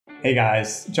Hey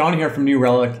guys, John here from New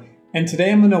Relic, and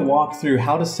today I'm going to walk through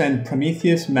how to send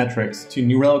Prometheus metrics to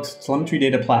New Relic's Telemetry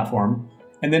Data Platform,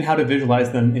 and then how to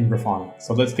visualize them in Grafana.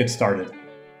 So let's get started.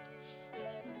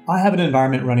 I have an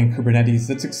environment running Kubernetes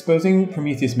that's exposing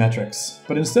Prometheus metrics,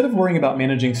 but instead of worrying about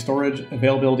managing storage,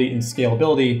 availability, and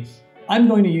scalability, I'm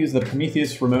going to use the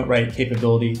Prometheus remote write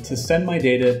capability to send my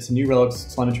data to New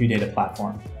Relic's Telemetry Data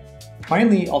Platform.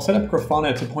 Finally, I'll set up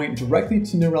Grafana to point directly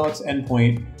to New Relic's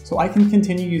endpoint so I can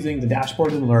continue using the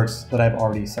dashboards and alerts that I've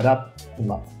already set up and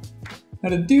love. Now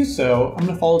to do so, I'm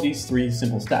going to follow these three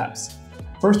simple steps.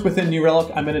 First, within New Relic,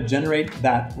 I'm going to generate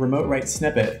that remote write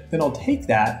snippet. Then I'll take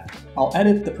that, I'll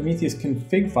edit the Prometheus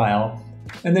config file,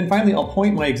 and then finally I'll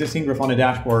point my existing Grafana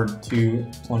dashboard to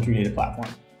Telemetry Data Platform.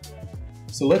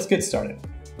 So let's get started.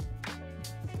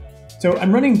 So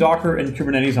I'm running Docker and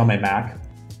Kubernetes on my Mac,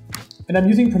 and I'm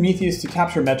using Prometheus to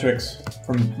capture metrics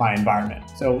from my environment.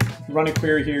 So if you run a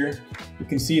query here, you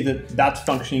can see that that's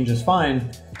functioning just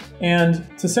fine. And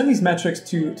to send these metrics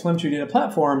to Telemetry Data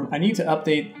Platform, I need to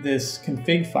update this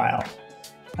config file.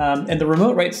 And the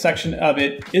remote write section of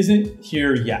it isn't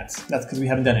here yet. That's because we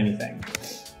haven't done anything.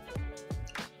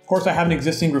 Of course, I have an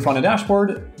existing Grafana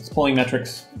dashboard. It's pulling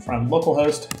metrics from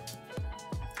localhost.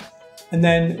 And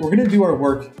then we're going to do our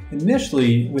work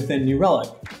initially within New Relic.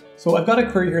 So I've got a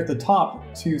query here at the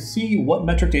top to see what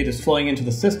metric data is flowing into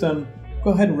the system. Go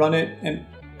ahead and run it. And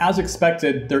as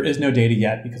expected, there is no data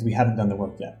yet because we haven't done the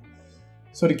work yet.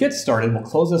 So to get started, we'll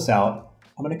close this out.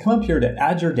 I'm going to come up here to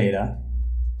add your data.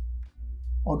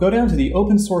 I'll go down to the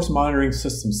open source monitoring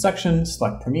system section,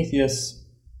 select Prometheus,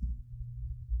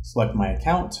 select my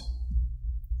account.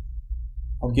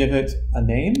 I'll give it a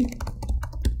name,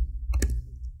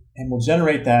 and we'll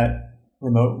generate that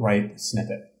remote write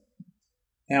snippet.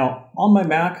 Now, on my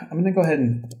Mac, I'm going to go ahead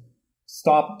and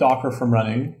stop Docker from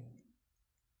running.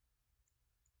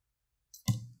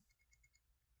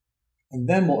 And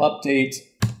then we'll update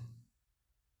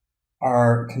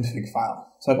our config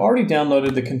file. So I've already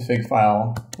downloaded the config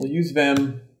file. We'll use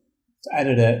Vim to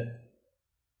edit it.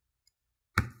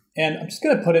 And I'm just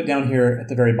going to put it down here at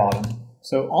the very bottom.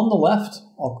 So on the left,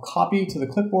 I'll copy to the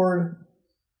clipboard,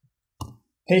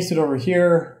 paste it over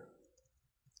here,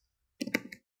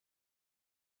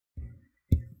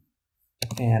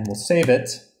 and we'll save it.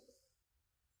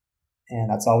 And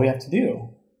that's all we have to do.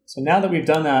 So now that we've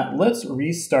done that, let's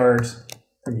restart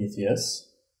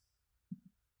Prometheus,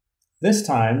 this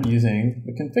time using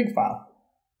the config file.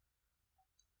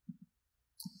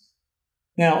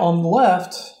 Now on the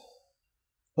left,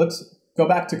 let's go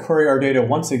back to query our data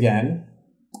once again.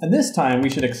 And this time we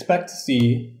should expect to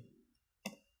see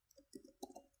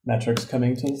metrics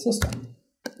coming to the system.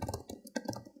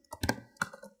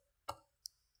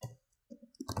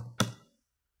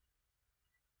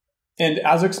 And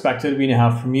as expected, we now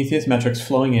have Prometheus metrics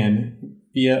flowing in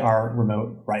via our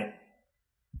remote write.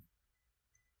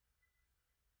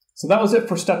 So that was it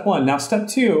for step one. Now step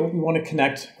two, we want to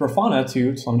connect Grafana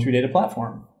to Telemetry Data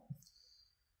Platform.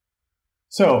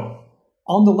 So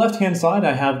on the left-hand side,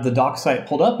 I have the doc site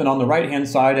pulled up, and on the right-hand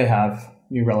side, I have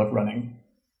New Relic running.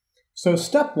 So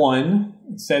step one,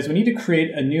 it says we need to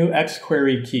create a new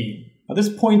xQuery key. Now this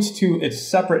points to its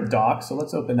separate doc, so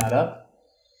let's open that up.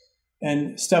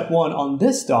 And step one on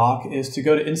this doc is to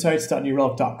go to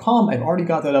insights.newrelic.com. I've already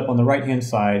got that up on the right-hand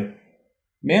side.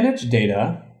 Manage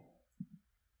data.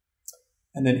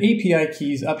 And then API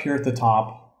keys up here at the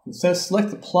top. It says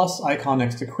select the plus icon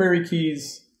next to query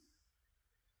keys.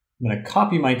 I'm going to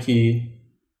copy my key.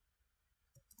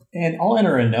 And I'll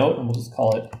enter a note, and we'll just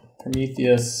call it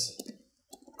Prometheus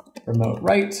remote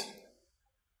write.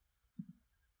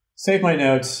 Save my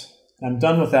notes. I'm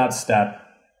done with that step.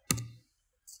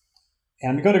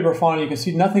 And to go to Grafana, you can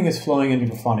see nothing is flowing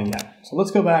into Grafana yet. So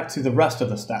let's go back to the rest of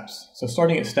the steps. So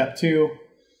starting at step two,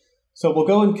 so we'll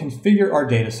go and configure our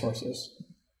data sources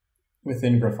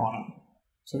within Grafana.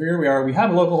 So here we are. We have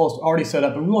a localhost already set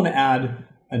up, but we want to add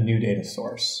a new data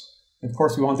source. And of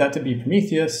course, we want that to be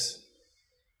Prometheus.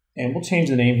 And we'll change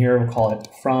the name here. We'll call it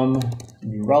from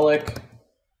New Relic.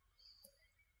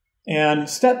 And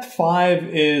step five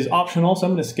is optional, so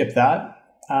I'm going to skip that.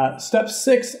 Step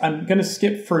six, I'm going to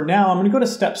skip for now. I'm going to go to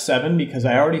step seven because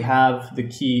I already have the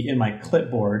key in my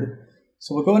clipboard.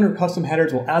 So we'll go under custom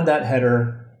headers. We'll add that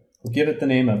header. We'll give it the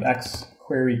name of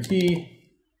xQuery key.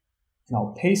 And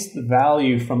I'll paste the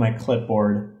value from my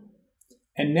clipboard.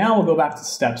 And now we'll go back to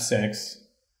step six.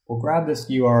 We'll grab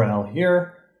this URL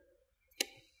here.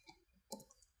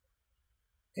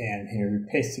 And here, we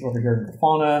paste it over here in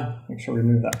Grafana. Make sure we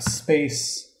remove that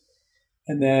space.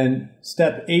 And then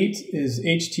step 8 is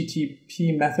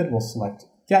HTTP method. We'll select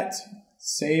get,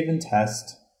 save and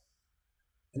test.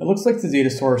 And it looks like the data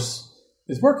source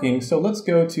is working, so let's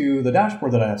go to the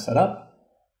dashboard that I have set up.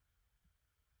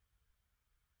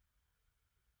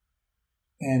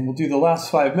 And we'll do the last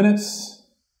 5 minutes,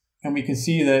 and we can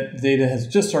see that data has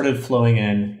just started flowing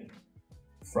in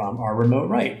from our remote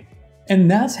write. And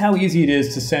that's how easy it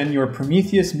is to send your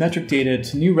Prometheus metric data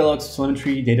to New Relic's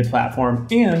Telemetry Data Platform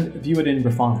and view it in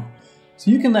Grafana. So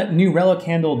you can let New Relic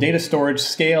handle data storage,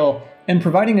 scale, and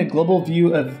providing a global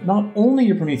view of not only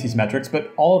your Prometheus metrics,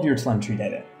 but all of your telemetry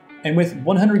data. And with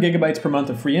 100 gigabytes per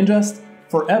month of free ingest,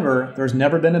 forever, there's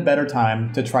never been a better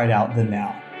time to try it out than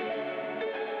now.